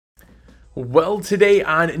Well, today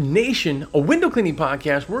on Nation, a window cleaning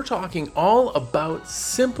podcast, we're talking all about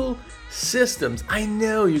simple systems. I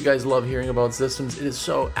know you guys love hearing about systems. It is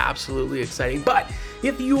so absolutely exciting. But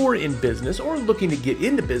if you're in business or looking to get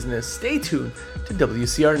into business, stay tuned to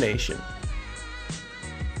WCR Nation.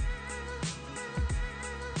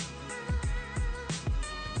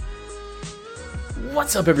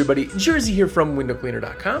 What's up, everybody? Jersey here from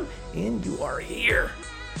windowcleaner.com, and you are here.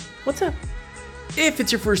 What's up? If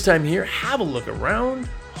it's your first time here, have a look around.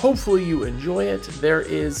 Hopefully you enjoy it. There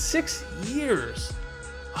is 6 years,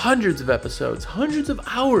 hundreds of episodes, hundreds of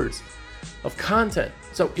hours of content.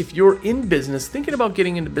 So if you're in business, thinking about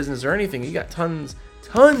getting into business or anything, you got tons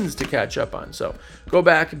to catch up on. So go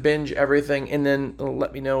back, binge everything, and then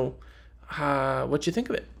let me know what you think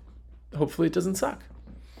of it. Hopefully it doesn't suck.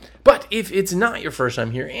 But if it's not your first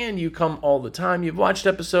time here and you come all the time, you've watched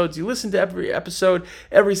episodes, you listen to every episode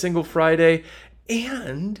every single Friday,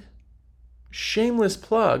 and shameless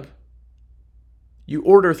plug, you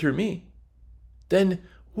order through me, then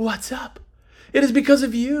what's up? It is because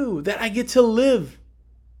of you that I get to live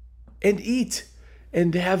and eat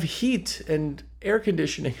and have heat and air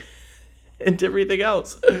conditioning and everything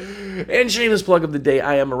else. And shameless plug of the day,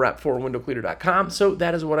 I am a rep for windowcleaner.com, so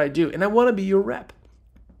that is what I do, and I want to be your rep.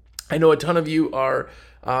 I know a ton of you are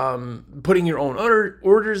putting your own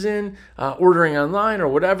orders in, ordering online or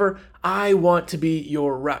whatever. I want to be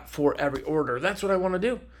your rep for every order. That's what I want to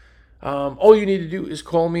do. All you need to do is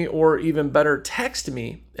call me, or even better, text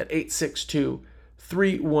me at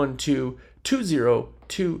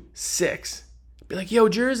 862-312-2026. Be like, yo,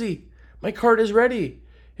 Jersey, my cart is ready.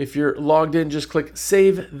 If you're logged in, just click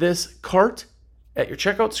Save This Cart at your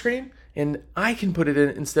checkout screen, and I can put it in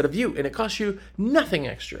instead of you, and it costs you nothing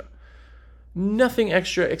extra. Nothing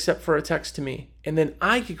extra except for a text to me. And then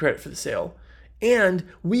I get credit for the sale. And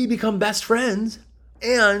we become best friends.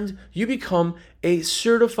 And you become a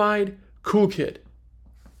certified cool kid.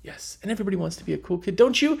 Yes, and everybody wants to be a cool kid,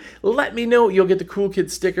 don't you? Let me know. You'll get the cool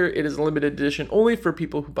kid sticker. It is a limited edition only for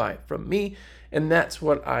people who buy from me. And that's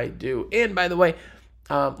what I do. And by the way,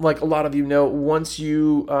 like a lot of you know, once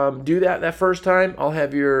you do that first time, I'll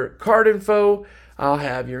have your card info. I'll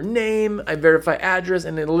have your name, I verify address,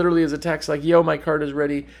 and it literally is a text like, yo, my card is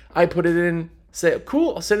ready. I put it in, say,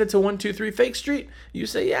 cool, I'll send it to 123 Fake Street. You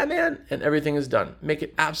say, yeah, man, and everything is done. Make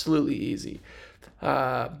it absolutely easy.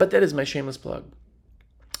 But that is my shameless plug.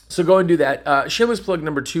 So go and do that. Shameless plug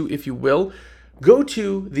number 2, if you will. Go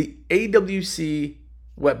to the AWC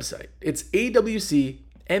website. It's awcmag.com.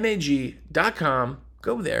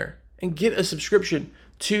 Go there and get a subscription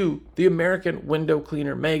to the American Window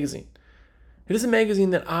Cleaner magazine. It is a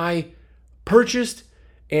magazine that I purchased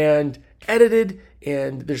and edited,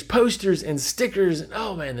 and there's posters and stickers, and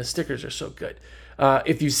oh man, the stickers are so good.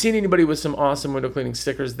 If you've seen anybody with some awesome window cleaning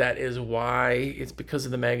stickers, that is why. It's because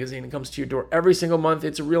of the magazine. It comes to your door every single month.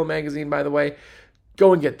 It's a real magazine, by the way.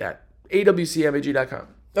 Go and get that. awcmag.com.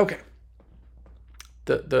 Okay.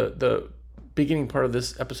 The beginning part of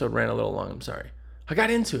this episode ran a little long. I'm sorry. I got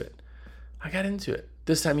into it.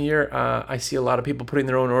 This time of year, I see a lot of people putting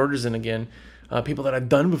their own orders in again. People that I've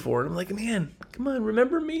done before. And I'm like, man, come on,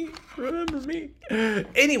 remember me.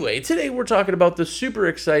 Anyway, today we're talking about the super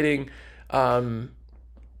exciting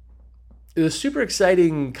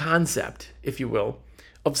concept, if you will,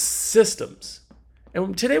 of systems.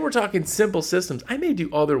 And today we're talking simple systems. I may do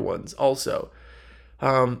other ones also.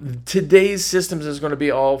 Today's systems is going to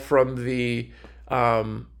be all from the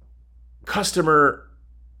customer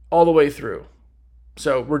all the way through.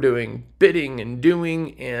 So we're doing bidding and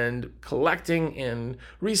doing and collecting and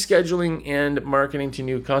rescheduling and marketing to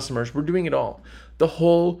new customers. We're doing it all. The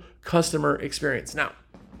whole customer experience. Now,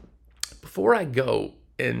 before I go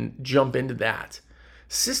and jump into that,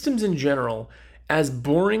 systems in general, as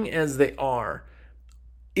boring as they are,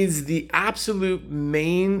 is the absolute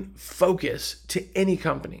main focus to any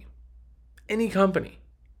company. Any company.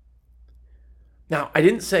 Now, I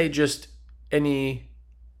didn't say just any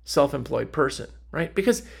self-employed person. Right?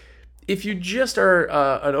 Because if you just are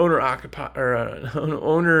an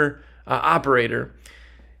owner-operator,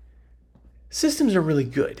 systems are really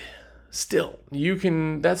good. Still,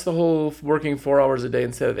 that's the whole working 4 hours a day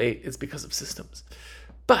instead of 8. It's because of systems.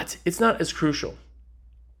 But it's not as crucial.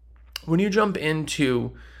 When you jump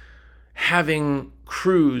into having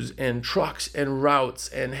crews and trucks and routes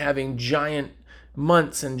and having giant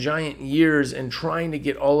months and giant years and trying to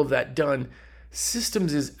get all of that done,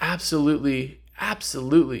 systems is absolutely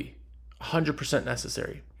 100%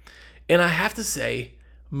 necessary. And I have to say,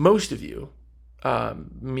 most of you,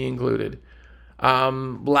 me included,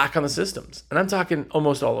 lack on the systems. And I'm talking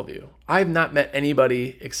almost all of you. I have not met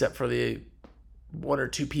anybody except for the one or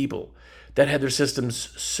two people that had their systems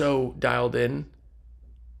so dialed in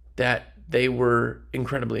that they were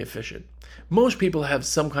incredibly efficient. Most people have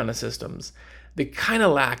some kind of systems. They kind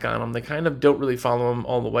of lack on them. They kind of don't really follow them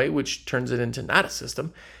all the way, which turns it into not a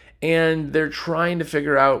system. And they're trying to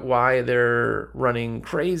figure out why they're running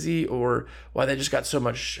crazy or why they just got so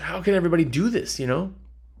much. How can everybody do this, And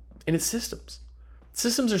it's systems.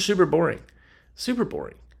 Systems are super boring. Super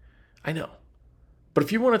boring. I know. But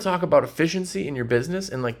if you want to talk about efficiency in your business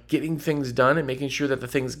and like getting things done and making sure that the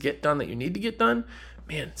things get done that you need to get done,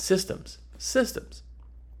 man, systems.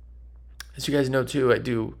 As you guys know too,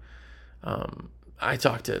 I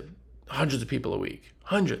talk to hundreds of people a week,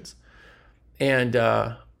 hundreds. And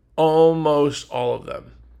almost all of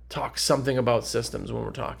them talk something about systems when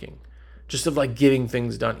we're talking. Just of like getting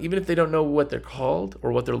things done. Even if they don't know what they're called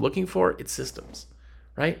or what they're looking for, it's systems,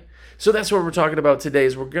 right? So that's what we're talking about today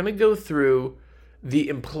is we're going to go through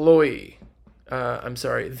the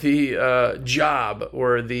job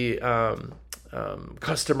or the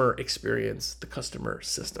customer experience, the customer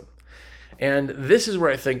system. And this is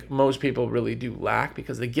where I think most people really do lack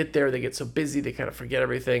because they get there, they get so busy, they kind of forget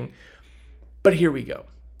everything. But here we go.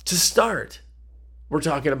 To start, we're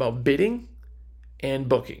talking about bidding and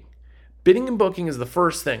booking. Bidding and booking is the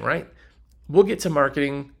first thing, right? We'll get to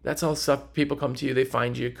marketing. That's all stuff. People come to you, they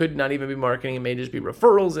find you. It could not even be marketing. It may just be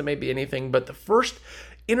referrals. It may be anything. But the first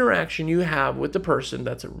interaction you have with the person,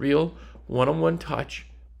 that's a real one-on-one touch,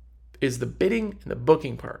 is the bidding and the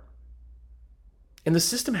booking part. And the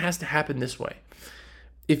system has to happen this way.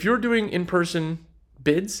 If you're doing in-person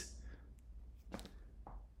bids,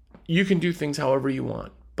 you can do things however you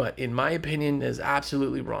want. But in my opinion, is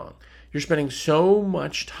absolutely wrong. You're spending so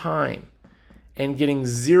much time and getting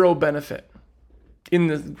zero benefit. In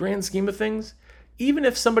the grand scheme of things, even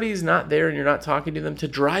if somebody's not there and you're not talking to them, to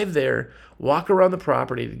drive there, walk around the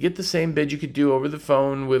property, to get the same bid you could do over the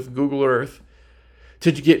phone with Google Earth,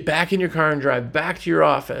 to get back in your car and drive back to your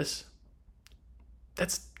office,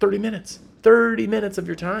 that's 30 minutes. 30 minutes of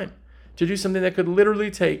your time to do something that could literally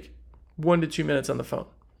take 1 to 2 minutes on the phone.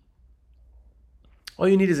 All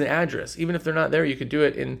you need is an address. Even if they're not there, you could do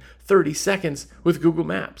it in 30 seconds with Google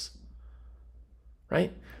Maps,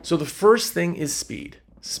 right? So the first thing is speed.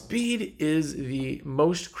 Speed is the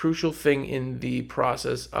most crucial thing in the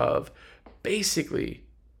process of basically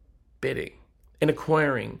bidding and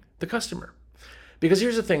acquiring the customer. Because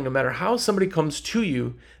here's the thing, no matter how somebody comes to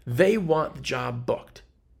you, they want the job booked.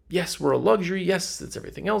 Yes, we're a luxury. Yes, it's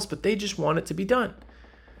everything else, but they just want it to be done.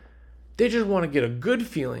 They just want to get a good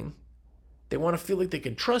feeling. They want to feel like they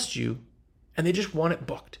can trust you, and they just want it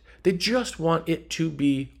booked. They just want it to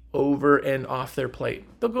be over and off their plate.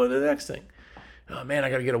 They'll go to the next thing. Oh man, I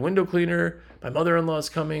got to get a window cleaner. My mother-in-law's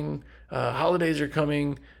coming. Holidays are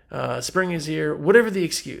coming. Spring is here. Whatever the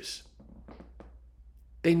excuse.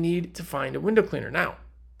 They need to find a window cleaner. Now,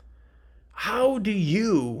 how do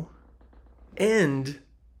you end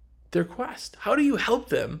their quest? How do you help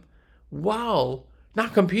them while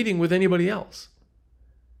not competing with anybody else?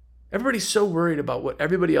 Everybody's so worried about what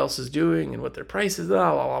everybody else is doing and what their price is,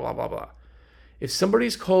 blah, blah, blah, blah, blah. If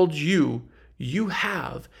somebody's called you, you're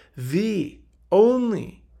the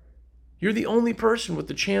only person with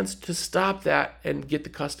the chance to stop that and get the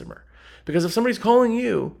customer. Because if somebody's calling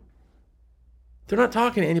you, they're not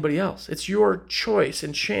talking to anybody else. It's your choice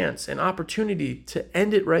and chance and opportunity to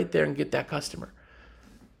end it right there and get that customer.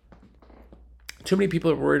 Too many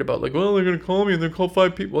people are worried about they're going to call me and they're going to call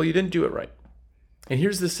 5 people. Well, you didn't do it right. And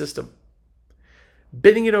here's the system.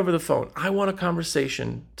 Bidding it over the phone. I want a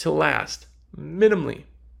conversation to last minimally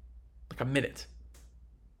like a minute.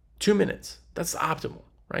 2 minutes. That's optimal,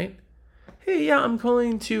 right? Hey, yeah, I'm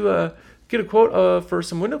calling to get a quote for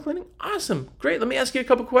some window cleaning. Awesome. Great. Let me ask you a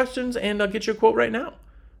couple questions and I'll get you a quote right now.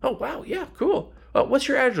 Oh, wow. Yeah, cool. What's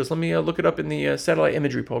your address? Let me look it up in the satellite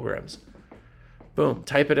imagery programs. Boom.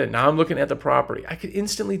 Type it in. Now I'm looking at the property. I could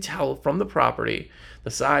instantly tell from the property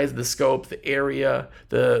the size, the scope, the area,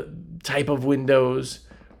 the type of windows,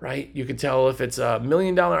 right? You could tell if it's $1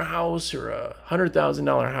 million house or a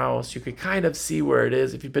 $100,000 house. You could kind of see where it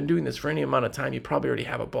is. If you've been doing this for any amount of time, you probably already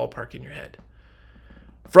have a ballpark in your head.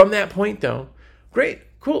 From that point, though, great,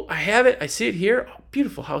 cool, I have it. I see it here. Oh,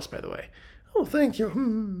 beautiful house, by the way. Oh, thank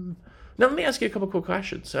you. Now, let me ask you a couple quick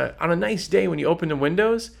questions. On a nice day, when you open the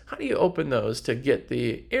windows, how do you open those to get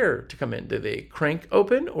the air to come in? Do they crank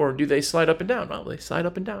open or do they slide up and down? Well, they slide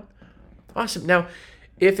up and down. Awesome. Now,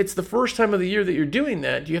 if it's the first time of the year that you're doing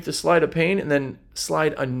that, do you have to slide a pane and then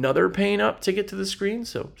slide another pane up to get to the screen?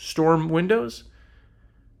 So storm windows?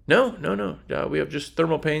 No. We have just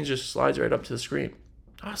thermal panes, just slides right up to the screen.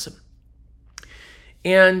 Awesome.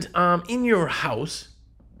 And in your house,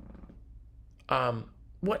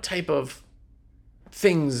 what type of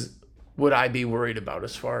things would I be worried about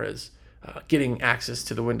as far as getting access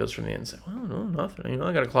to the windows from the inside? Well, no, nothing.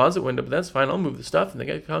 I got a closet window, but that's fine. I'll move the stuff, and they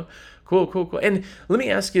get cool. And let me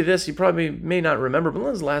ask you this: you probably may not remember, but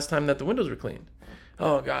when was the last time that the windows were cleaned?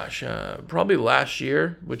 Oh gosh, probably last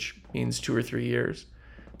year, which means 2 or 3 years.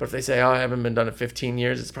 But if they say, I haven't been done in 15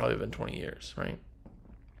 years, it's probably been 20 years, right?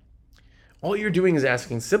 All you're doing is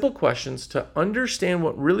asking simple questions to understand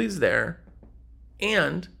what really is there,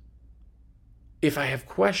 and if I have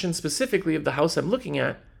questions specifically of the house I'm looking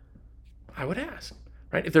at, I would ask,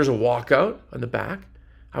 right? If there's a walkout on the back,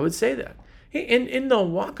 I would say that. Hey, in the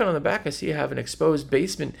walkout on the back, I see you have an exposed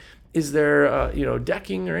basement. Is there,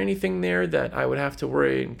 decking or anything there that I would have to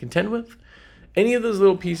worry and contend with? Any of those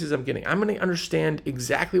little pieces I'm getting, I'm going to understand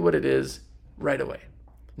exactly what it is right away.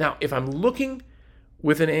 Now, if I'm looking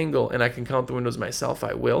with an angle and I can count the windows myself,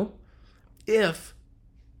 I will. If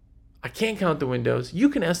I can't count the windows, you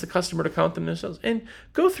can ask the customer to count them themselves. And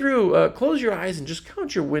go through, close your eyes and just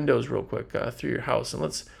count your windows real quick through your house. And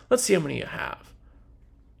let's see how many you have.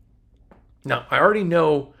 Now, I already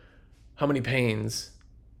know how many panes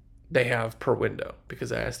they have per window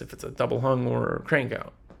because I asked if it's a double hung or a crank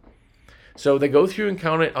out. So they go through and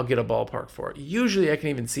count it. I'll get a ballpark for it. Usually I can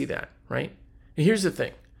even see that, right? And here's the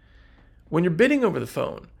thing. When you're bidding over the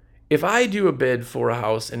phone, if I do a bid for a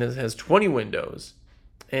house and it has 20 windows,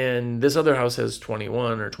 and this other house has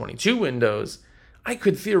 21 or 22 windows, I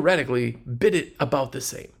could theoretically bid it about the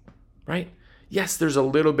same, right? Yes, there's a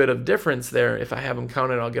little bit of difference there. If I have them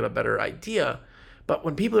counted, I'll get a better idea. But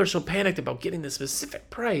when people are so panicked about getting the specific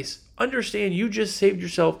price, understand you just saved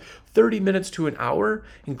yourself 30 minutes to an hour,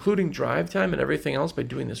 including drive time and everything else by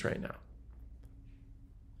doing this right now.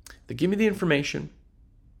 They give me the information.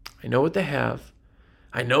 I know what they have.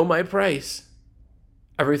 I know my price.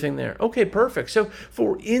 Everything there. Okay, perfect. So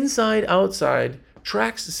for inside, outside,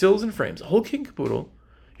 tracks, sills, and frames, a whole kit and caboodle,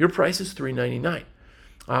 your price is $399.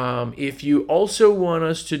 If you also want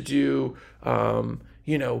us to do, gutter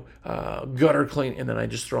clean, and then I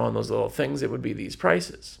just throw on those little things, it would be these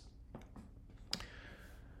prices.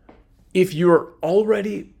 If you're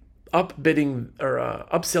already upbidding or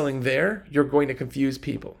upselling there, you're going to confuse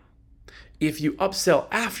people. If you upsell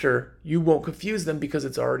after, you won't confuse them because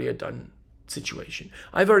it's already a done situation.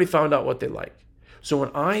 I've already found out what they like. So when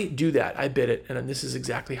I do that, I bid it, and this is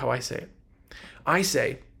exactly how I say it. I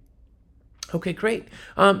say, okay, great.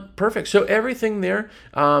 Perfect. So everything there,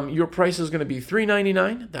 your price is going to be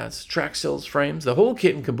 $399. That's track, sills, frames, the whole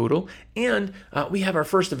kit and caboodle. And we have our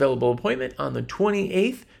first available appointment on the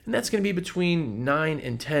 28th, and that's going to be between 9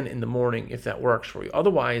 and 10 in the morning if that works for you.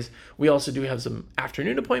 Otherwise, we also do have some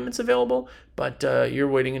afternoon appointments available, but you're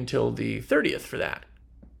waiting until the 30th for that.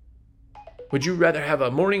 Would you rather have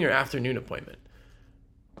a morning or afternoon appointment?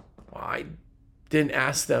 Well, I didn't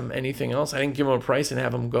ask them anything else. I didn't give them a price and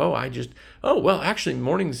have them go. Actually,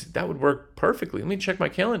 mornings, that would work perfectly. Let me check my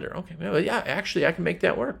calendar. Okay, well, yeah, actually, I can make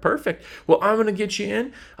that work. Perfect. Well, I'm going to get you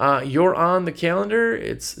in. You're on the calendar.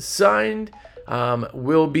 It's signed.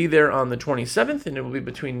 We'll be there on the 27th, and it will be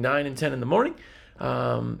between 9 and 10 in the morning.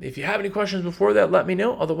 If you have any questions before that, let me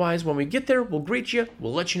know. Otherwise, when we get there, we'll greet you.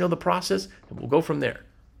 We'll let you know the process, and we'll go from there.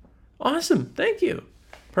 Awesome. Thank you.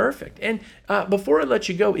 Perfect. And before I let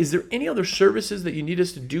you go, is there any other services that you need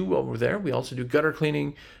us to do while we're there? We also do gutter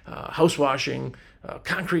cleaning, house washing,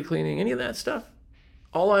 concrete cleaning, any of that stuff.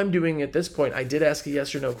 All I'm doing at this point, I did ask a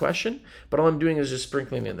yes or no question, but all I'm doing is just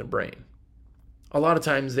sprinkling in their brain. A lot of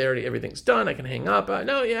times everything's done. I can hang up. I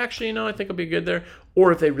think I'll be good there.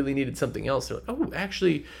 Or if they really needed something else, they're like,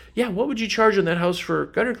 what would you charge on that house for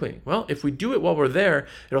gutter cleaning? Well, if we do it while we're there,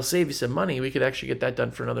 it'll save you some money. We could actually get that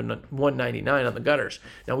done for another $199 on the gutters.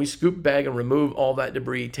 Now, we scoop, bag, and remove all that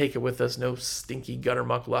debris, take it with us, no stinky gutter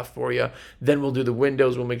muck left for you. Then we'll do the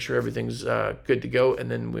windows. We'll make sure everything's good to go,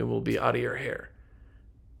 and then we will be out of your hair.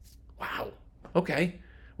 Wow. Okay.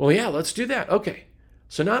 Well, yeah, let's do that. Okay.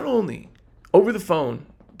 So not only over the phone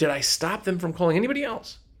did I stop them from calling anybody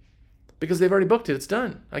else, because they've already booked it. It's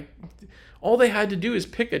done. All they had to do is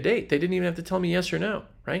pick a date. They didn't even have to tell me yes or no,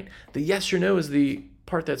 right? The yes or no is the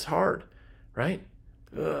part that's hard, right?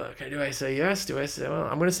 Okay, do I say yes? Do I say, well,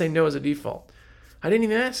 I'm going to say no as a default. I didn't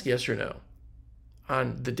even ask yes or no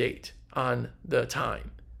on the date, on the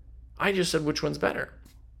time. I just said which one's better.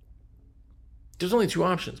 There's only two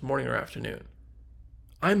options, morning or afternoon.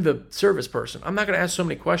 I'm the service person. I'm not going to ask so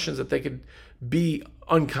many questions that they could be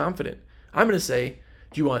unconfident. I'm going to say,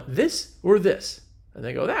 do you want this or this? And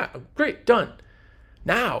they go, that. Great, done.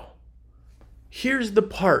 Now, here's the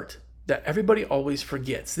part that everybody always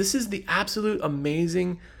forgets. This is the absolute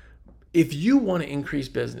amazing If you want to increase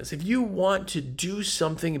business, if you want to do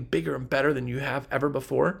something bigger and better than you have ever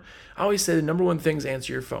before, I always say the number one thing is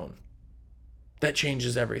answer your phone. That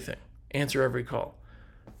changes everything. Answer every call.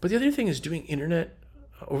 But the other thing is doing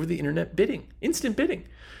over the internet bidding, instant bidding.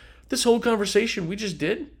 This whole conversation we just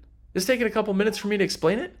did is taking a couple minutes for me to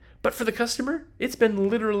explain it, but for the customer, it's been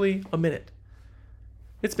literally a minute.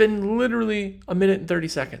 It's been literally a minute and 30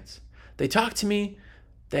 seconds. They talked to me.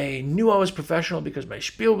 They knew I was professional because my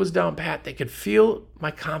spiel was down pat. They could feel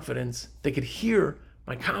my confidence. They could hear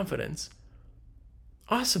my confidence.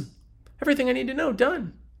 Awesome. Everything I need to know,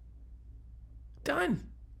 done. Done.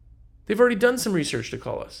 They've already done some research to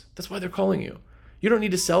call us. That's why they're calling you. You don't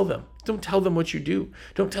need to sell them. Don't tell them what you do.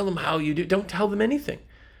 Don't tell them how you do. Don't tell them anything.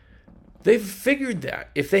 They've figured that.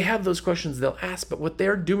 If they have those questions, they'll ask. But what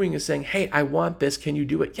they're doing is saying, hey, I want this. Can you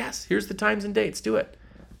do it? Yes, here's the times and dates. Do it.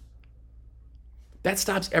 That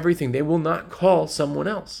stops everything. They will not call someone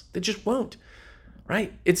else. They just won't,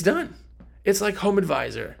 right? It's done. It's like Home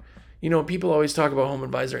Advisor. People always talk about Home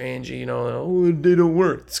Advisor, Angie, oh, they don't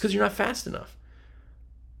work. It's because you're not fast enough.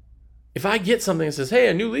 If I get something that says, hey,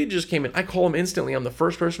 a new lead just came in, I call them instantly. I'm the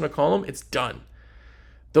first person to call them. It's done.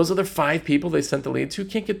 Those other 5 people they sent the lead to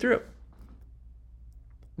can't get through it.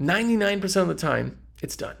 99% of the time,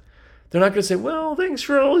 it's done. They're not going to say, well, thanks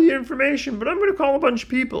for all the information, but I'm going to call a bunch of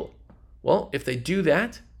people. Well, if they do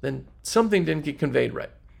that, then something didn't get conveyed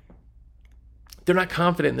right. They're not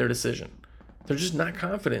confident in their decision. They're just not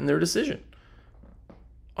confident in their decision.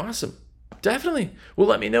 Awesome. Definitely. Well,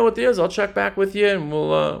 let me know what it is. I'll check back with you and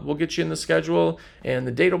we'll get you in the schedule. And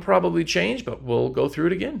the date will probably change, but we'll go through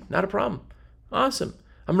it again. Not a problem. Awesome.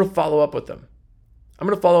 I'm going to follow up with them. I'm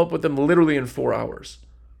going to follow up with them literally in 4 hours.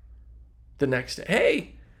 The next day.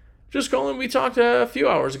 Hey, just calling. We talked a few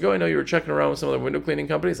hours ago. I know you were checking around with some other window cleaning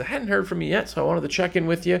companies. I hadn't heard from you yet, so I wanted to check in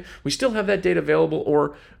with you. We still have that date available,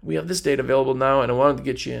 or we have this date available now, and I wanted to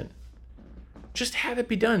get you in. Just have it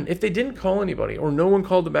be done. If they didn't call anybody or no one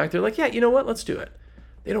called them back, they're like, yeah, you know what? Let's do it.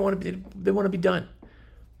 They don't want to be. They want to be done.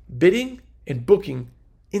 Bidding and booking,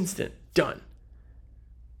 instant, done.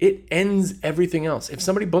 It ends everything else. If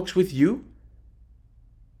somebody books with you,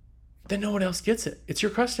 then no one else gets it. It's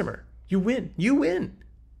your customer. You win. You win.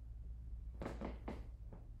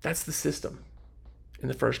 That's the system in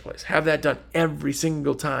the first place. Have that done every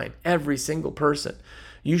single time, every single person.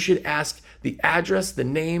 You should ask the address, the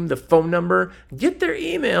name, the phone number, get their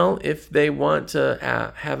email if they want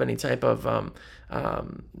to have any type of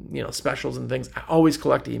specials and things. I always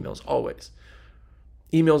collect emails, always.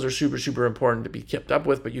 Emails are super, super important to be kept up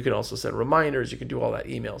with, but you can also set reminders. You can do all that.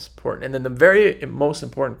 Emails important. And then the very most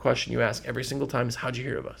important question you ask every single time is, how'd you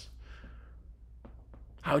hear of us?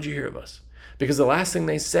 How'd you hear of us? Because the last thing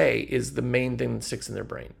they say is the main thing that sticks in their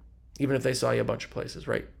brain, even if they saw you a bunch of places,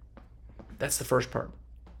 right? That's the first part.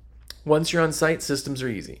 Once you're on site, systems are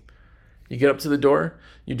easy. You get up to the door,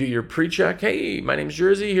 you do your pre-check. Hey, my name's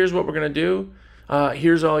Jersey. Here's what we're going to do.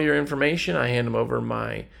 Here's all your information. I hand them over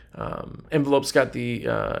my envelope's got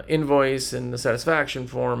the invoice and the satisfaction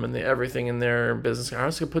form and everything in there. Business. I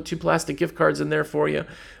also put 2 plastic gift cards in there for you.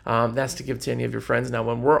 That's to give to any of your friends. Now,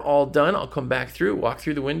 when we're all done, I'll come back through, walk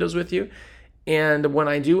through the windows with you. And when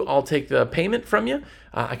I do, I'll take the payment from you.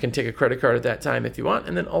 I can take a credit card at that time if you want.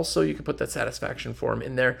 And then also you can put that satisfaction form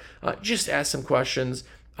in there. Just ask some questions.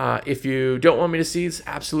 If you don't want me to see, it's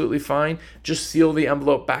absolutely fine. Just seal the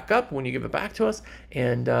envelope back up when you give it back to us.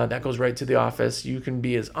 And that goes right to the office. You can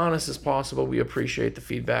be as honest as possible. We appreciate the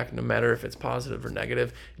feedback, no matter if it's positive or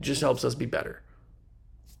negative. It just helps us be better.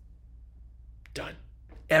 Done.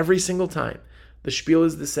 Every single time. The spiel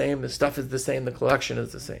is the same. The stuff is the same. The collection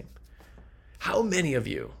is the same. How many of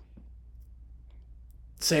you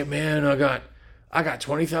say, man, I got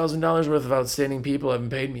 $20,000 worth of outstanding people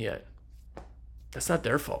haven't paid me yet? That's not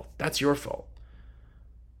their fault. That's your fault.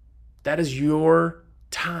 That is your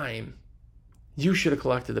time. You should have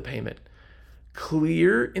collected the payment.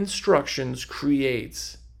 Clear instructions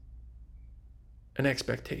creates an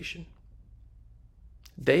expectation.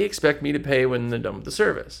 They expect me to pay when they're done with the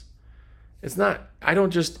service. It's not, I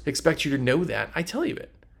don't just expect you to know that. I tell you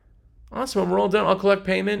it. Awesome. When we're all done, I'll collect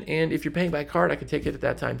payment. And if you're paying by card, I can take it at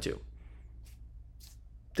that time too.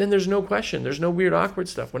 Then there's no question. There's no weird, awkward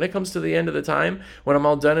stuff. When it comes to the end of the time, when I'm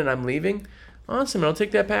all done and I'm leaving, awesome. I'll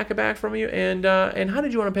take that packet back from you. And how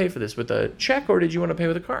did you want to pay for this? With a check, or did you want to pay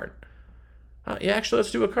with a card? Yeah, actually,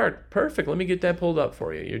 let's do a card. Perfect. Let me get that pulled up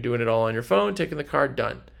for you. You're doing it all on your phone, taking the card,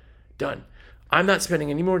 done. Done. I'm not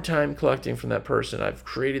spending any more time collecting from that person. I've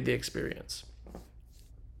created the experience.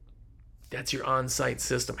 That's your on-site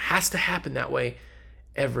system. Has to happen that way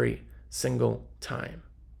every single time.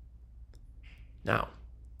 Now,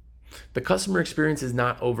 The customer experience is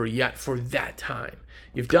not over yet for that time.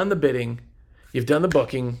 You've done the bidding, you've done the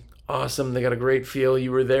booking. Awesome. They got a great feel.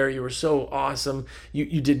 You were there. You were so awesome.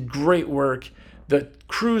 You did great work. The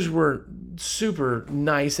crews were super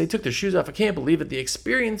nice. They took their shoes off. I can't believe it. The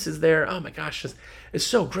experience is there. Oh my gosh, it's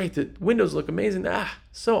so great. The windows look amazing.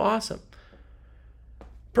 So awesome.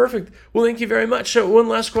 Perfect. Well, thank you very much. So one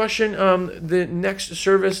last question. The next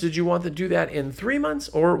service, did you want to do that in 3 months,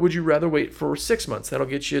 or would you rather wait for 6 months? That'll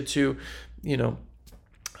get you to,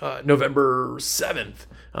 November 7th.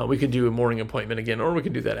 We can do a morning appointment again, or we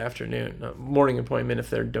can do that afternoon. Morning appointment if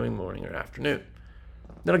they're doing morning or afternoon.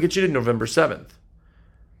 That'll get you to November 7th.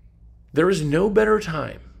 There is no better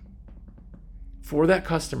time for that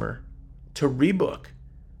customer to rebook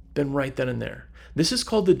than right then and there. This is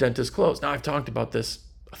called the dentist close. Now, I've talked about this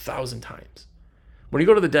 1,000 times. When you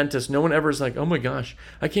go to the dentist, no one ever is like, oh my gosh,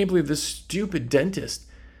 I can't believe this stupid dentist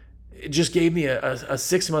just gave me a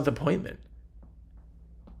 6-month appointment.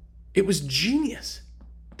 It was genius.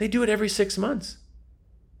 They do it every 6 months.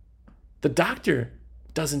 The doctor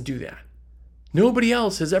doesn't do that. Nobody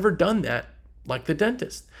else has ever done that like the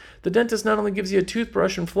dentist. The dentist not only gives you a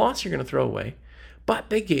toothbrush and floss you're going to throw away, but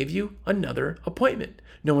they gave you another appointment.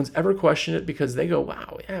 No one's ever questioned it because they go,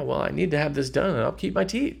 wow, yeah, well, I need to have this done and I'll keep my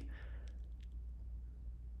teeth.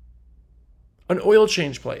 An oil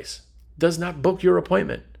change place does not book your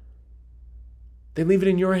appointment. They leave it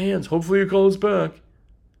in your hands. Hopefully you call us back.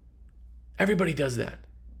 Everybody does that.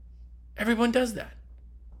 Everyone does that.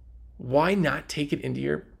 Why not take it into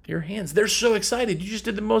your hands? They're so excited. You just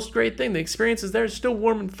did the most great thing. The experience is there. It's still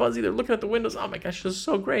warm and fuzzy. They're looking at the windows. Oh my gosh, this is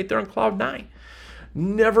so great. They're on cloud 9.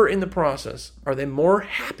 Never in the process are they more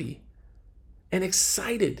happy and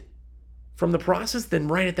excited from the process than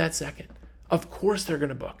right at that second. Of course they're going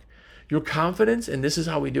to book. Your confidence, and this is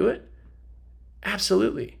how we do it?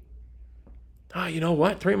 Absolutely. You know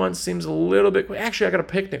what? 3 months seems a little bit quick. Actually, I got a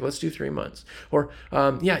picnic. Let's do 3 months. Or,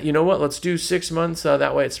 you know what? Let's do 6 months.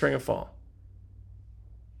 That way it's spring and fall.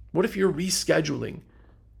 What if you're rescheduling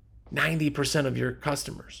 90% of your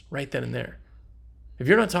customers right then and there? If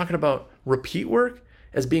you're not talking about repeat work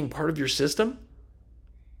as being part of your system,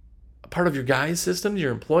 a part of your guys' systems,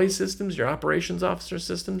 your employee systems, your operations officer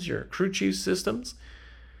systems, your crew chief systems,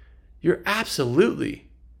 you're absolutely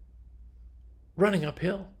running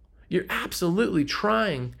uphill. You're absolutely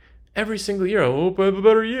trying every single year. I hope I have a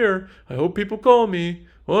better year. I hope people call me.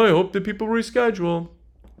 Well, I hope that people reschedule.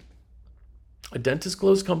 A dentist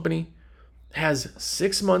close company has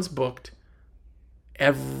 6 months booked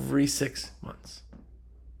every 6 months.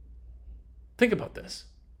 Think about this.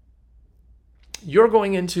 You're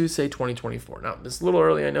going into, say, 2024. Now, it's a little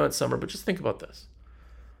early. I know it's summer, but just think about this.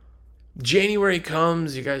 January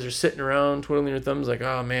comes. You guys are sitting around twiddling your thumbs like,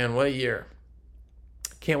 oh, man, what a year.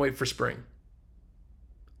 Can't wait for spring.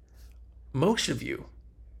 Most of you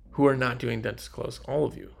who are not doing dentist close, all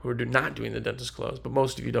of you who are not doing the dentist close, but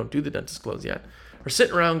most of you don't do the dentist close yet, are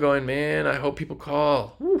sitting around going, man, I hope people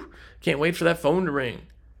call. Whew, can't wait for that phone to ring.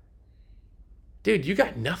 Dude, you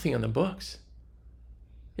got nothing on the books.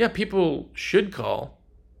 Yeah, people should call.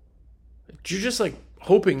 You're just like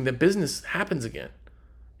hoping that business happens again.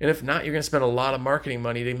 And if not, you're going to spend a lot of marketing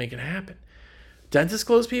money to make it happen. Dentist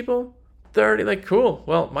close people, they're already like, cool.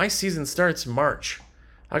 Well, my season starts March.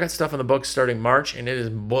 I got stuff on the books starting March, and it is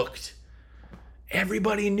booked.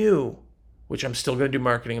 Everybody knew, which I'm still going to do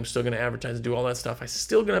marketing. I'm still going to advertise and do all that stuff. I'm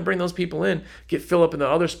still going to bring those people in, get Phil up in the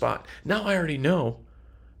other spot. Now I already know,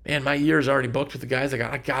 man, my year is already booked with the guys.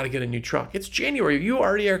 I got to get a new truck. It's January. You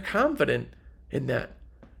already are confident in that.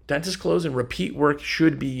 Dentist close and repeat work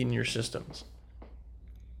should be in your systems.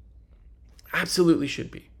 Absolutely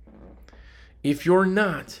should be. If you're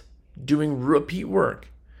not doing repeat work,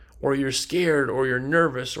 or you're scared, or you're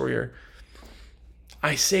nervous, or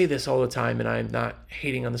I say this all the time, and I'm not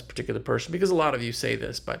hating on this particular person because a lot of you say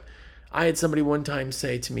this, but I had somebody one time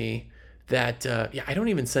say to me that, I don't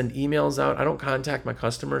even send emails out. I don't contact my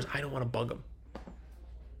customers. I don't want to bug them.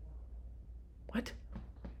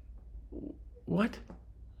 What?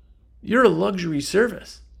 You're a luxury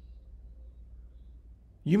service.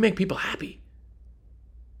 You make people happy.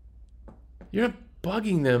 You're not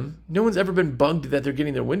bugging them. No one's ever been bugged that they're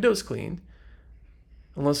getting their windows cleaned.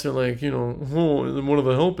 Unless they're like, one of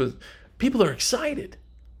the help is. People are excited.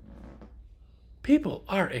 People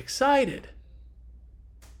are excited.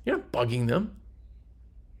 You're not bugging them.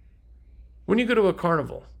 When you go to a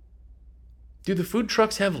carnival, do the food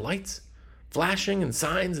trucks have lights flashing and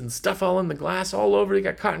signs and stuff all in the glass all over? They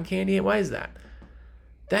got cotton candy. Why is that?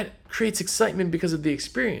 That creates excitement because of the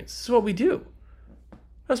experience. This is what we do.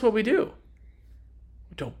 That's what we do.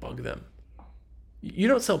 Don't bug them. You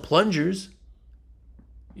don't sell plungers.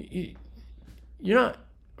 You're not,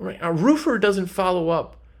 right? A roofer doesn't follow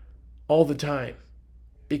up all the time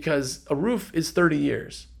because a roof is 30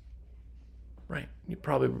 years, right? You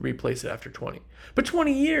probably replace it after 20. But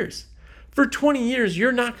 20 years, for 20 years,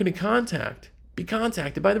 you're not going to be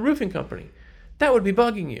contacted by the roofing company. That would be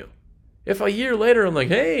bugging you. If a year later I'm like,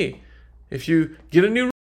 hey, if you get a new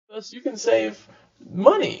roof, you can save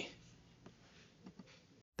money.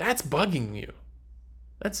 That's bugging you.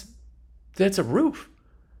 That's a roof.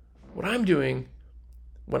 What I'm doing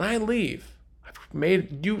when I leave, I've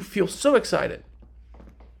made you feel so excited.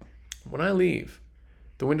 When I leave,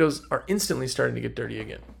 the windows are instantly starting to get dirty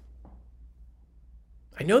again.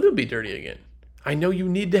 I know they'll be dirty again. I know you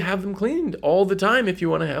need to have them cleaned all the time if you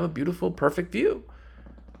want to have a beautiful, perfect view.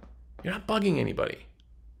 You're not bugging anybody.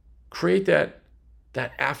 Create that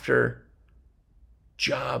after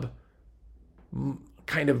job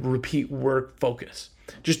kind of repeat work focus.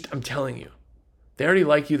 I'm telling you, they already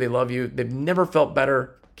like you. They love you. They've never felt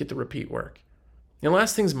better. Get the repeat work. And the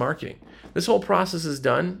last thing's marketing. This whole process is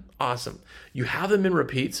done. Awesome. You have them in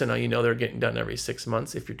repeat, so now you know they're getting done every 6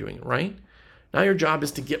 months if you're doing it right. Now your job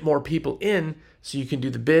is to get more people in so you can do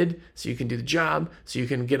the bid, so you can do the job, so you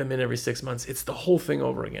can get them in every 6 months. It's the whole thing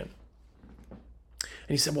over again. And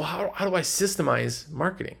you said, well, how do I systemize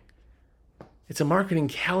marketing? It's a marketing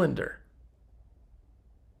calendar.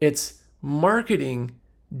 It's marketing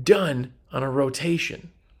done on a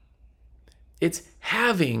rotation. It's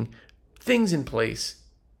having things in place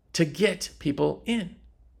to get people in.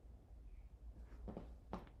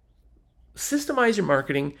 Systemize your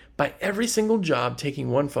marketing by every single job taking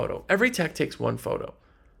one photo. Every tech takes one photo.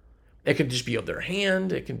 It could just be of their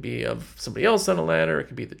hand. It can be of somebody else on a ladder. It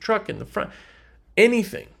could be the truck in the front.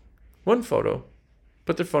 Anything. One photo.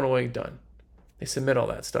 Put their phone away. Done. They submit all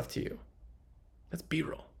that stuff to you. That's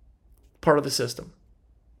B-roll. Part of the system.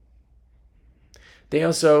 They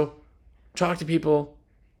also talk to people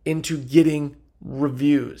into getting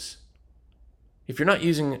reviews. If you're not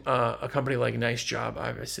using a company like Nice Job,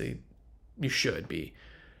 obviously you should be.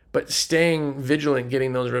 But staying vigilant,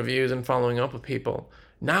 getting those reviews and following up with people.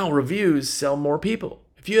 Now reviews sell more people.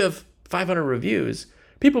 If you have 500 reviews,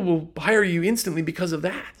 people will hire you instantly because of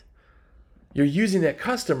that. You're using that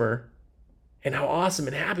customer and how awesome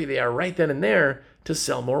and happy they are right then and there to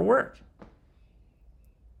sell more work.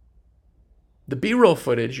 The B-roll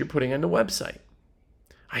footage you're putting on the website.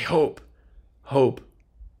 I hope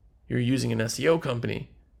you're using an SEO company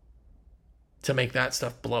to make that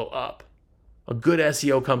stuff blow up. A good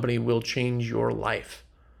SEO company will change your life.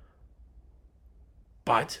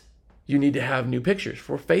 But you need to have new pictures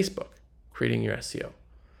for Facebook, creating your SEO.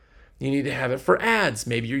 You need to have it for ads.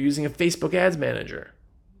 Maybe you're using a Facebook ads manager.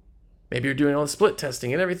 Maybe you're doing all the split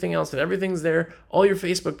testing and everything else, and everything's there. All your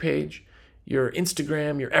Facebook page, your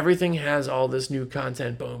Instagram, your everything has all this new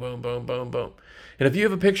content. Boom, boom, boom, boom, boom. And if you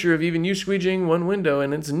have a picture of even you squeegeeing one window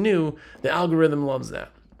and it's new, the algorithm loves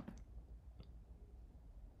that.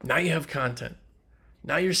 Now you have content.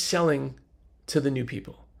 Now you're selling to the new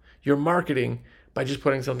people. You're marketing by just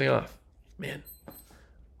putting something off. Man,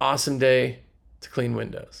 awesome day to clean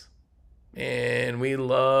windows. And we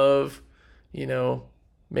love,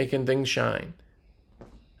 making things shine.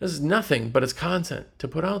 This is nothing but it's content to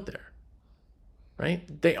put out there,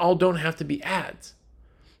 right? They all don't have to be ads.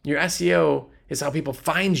 Your SEO is how people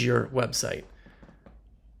find your website.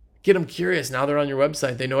 Get them curious. Now they're on your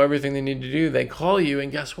website. They know everything they need to do. They call you,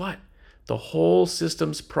 and guess what? The whole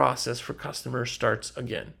system's process for customers starts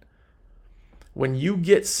again. When you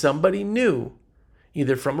get somebody new,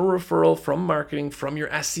 either from a referral, from marketing, from your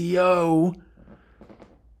SEO,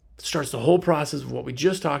 it starts the whole process of what we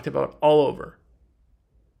just talked about all over.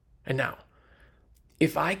 And now,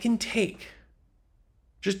 if I can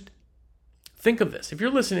just think of this. If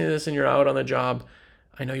you're listening to this and you're out on the job,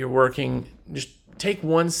 I know you're working, just take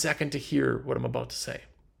 1 second to hear what I'm about to say.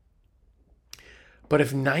 But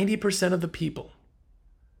if 90% of the people,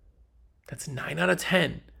 that's 9 out of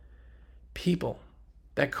 10 people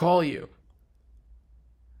that call you,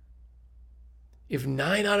 if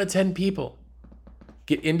 9 out of 10 people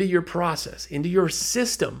get into your process, into your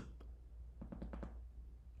system,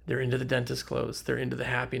 they're into the dentist clothes, they're into the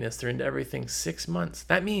happiness, they're into everything. 6 months.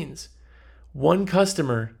 That means one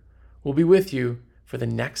customer will be with you for the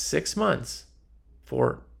next 6 months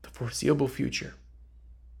for the foreseeable future.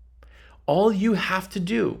 All you have to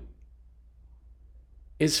do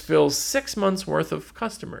is fill 6 months worth of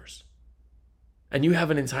customers, and you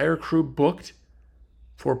have an entire crew booked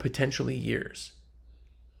for potentially years.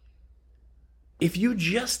 If you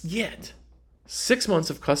just get 6 months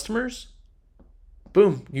of customers,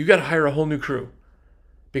 boom, you got to hire a whole new crew,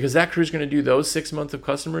 because that crew is going to do those 6 months of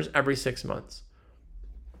customers every 6 months.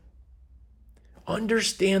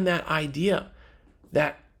 Understand that idea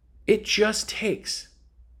that it just takes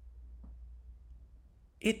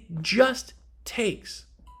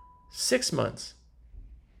 6 months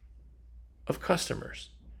of customers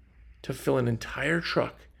to fill an entire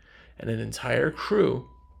truck and an entire crew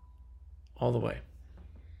all the way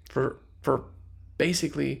for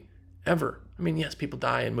basically ever. I mean, yes, people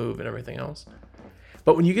die and move and everything else.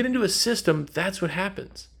 But when you get into a system, that's what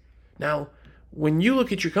happens. Now, when you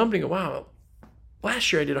look at your company and go, wow,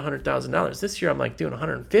 last year I did $100,000. This year I'm like doing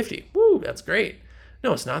 150. Woo, that's great.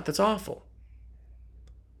 No, it's not. That's awful.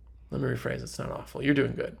 Let me rephrase. It's not awful. You're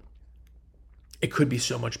doing good. It could be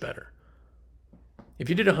so much better. If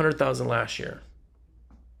you did 100,000 last year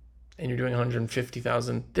and you're doing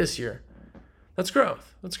 150,000 this year, that's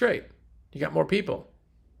growth. That's great. You got more people.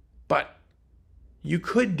 But you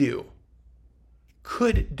could do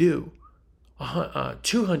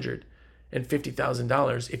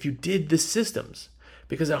 $250,000 if you did the systems,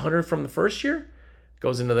 because 100 from the first year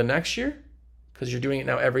goes into the next year because you're doing it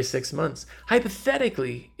now every 6 months.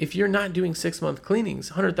 Hypothetically, if you're not doing 6-month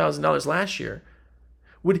cleanings, $100,000 last year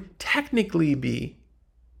would technically be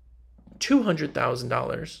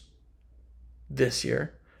 $200,000 this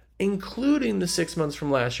year, including the 6 months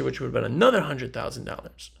from last year, which would have been another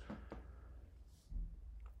 $100,000.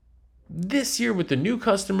 This year, with the new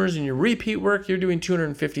customers and your repeat work, you're doing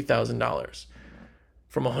 $250,000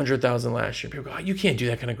 from $100,000 last year. People go, oh, you can't do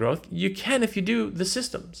that kind of growth. You can if you do the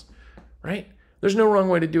systems, right? There's no wrong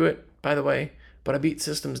way to do it, by the way, but I beat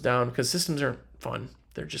systems down because systems aren't fun.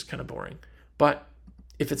 They're just kind of boring. But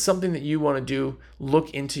if it's something that you want to do, look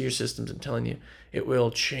into your systems. I'm telling you, it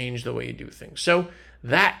will change the way you do things. So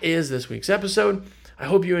that is this week's episode. I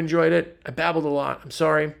hope you enjoyed it. I babbled a lot. I'm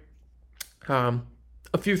sorry. A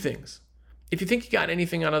few things. If you think you got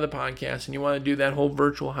anything out of the podcast and you want to do that whole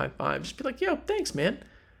virtual high five, just be like, yo, thanks, man.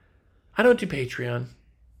 I don't do Patreon.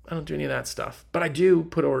 I don't do any of that stuff. But I do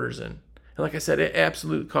put orders in. And like I said, it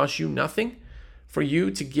absolutely costs you nothing for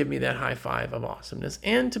you to give me that high five of awesomeness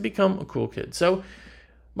and to become a cool kid. So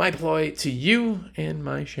my ploy to you, and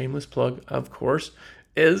my shameless plug, of course,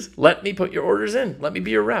 is let me put your orders in. Let me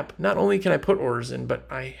be your rep. Not only can I put orders in, but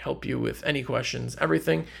I help you with any questions,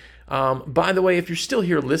 everything. By the way, if you're still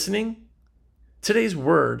here listening, today's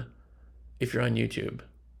word, if you're on YouTube,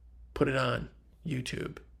 put it on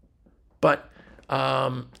YouTube. But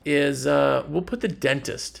we'll put the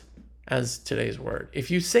dentist as today's word. If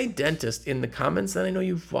you say dentist in the comments, then I know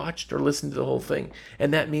you've watched or listened to the whole thing,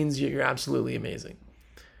 and that means you're absolutely amazing.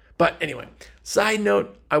 But anyway, side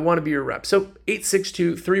note, I want to be your rep. So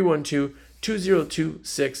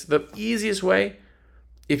 862-312-2026, the easiest way.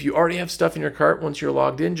 If you already have stuff in your cart, once you're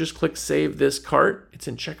logged in, just click Save This Cart. It's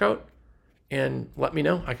in checkout. And let me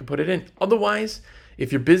know. I can put it in. Otherwise,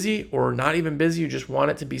 if you're busy or not even busy, you just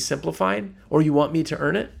want it to be simplified, or you want me to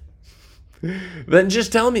earn it, then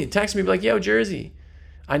just tell me. Text me, be like, yo, Jersey,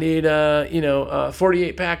 I need a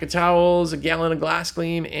 48-pack of towels, a gallon of glass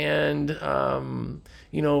clean, and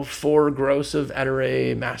 4 gross of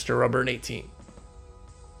Ettore Master Rubber and 18.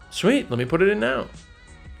 Sweet. Let me put it in now.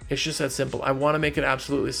 It's just that simple. I want to make it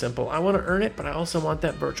absolutely simple. I want to earn it, but I also want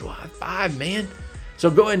that virtual high five, man. So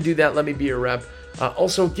go ahead and do that. Let me be your rep.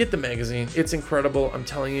 Also, get the magazine. It's incredible. I'm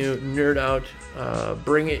telling you, nerd out.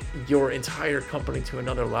 Bring your entire company to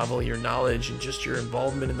another level, your knowledge and just your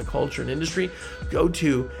involvement in the culture and industry. Go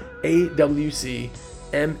to awcmag.com.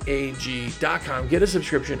 Get a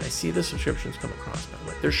subscription. I see the subscriptions come across my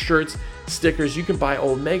way. There's shirts, stickers. You can buy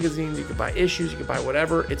old magazines. You can buy issues. You can buy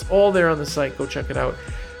whatever. It's all there on the site. Go check it out.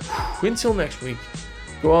 Until next week,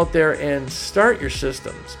 go out there and start your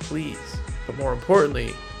systems, please. But more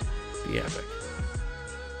importantly, be epic.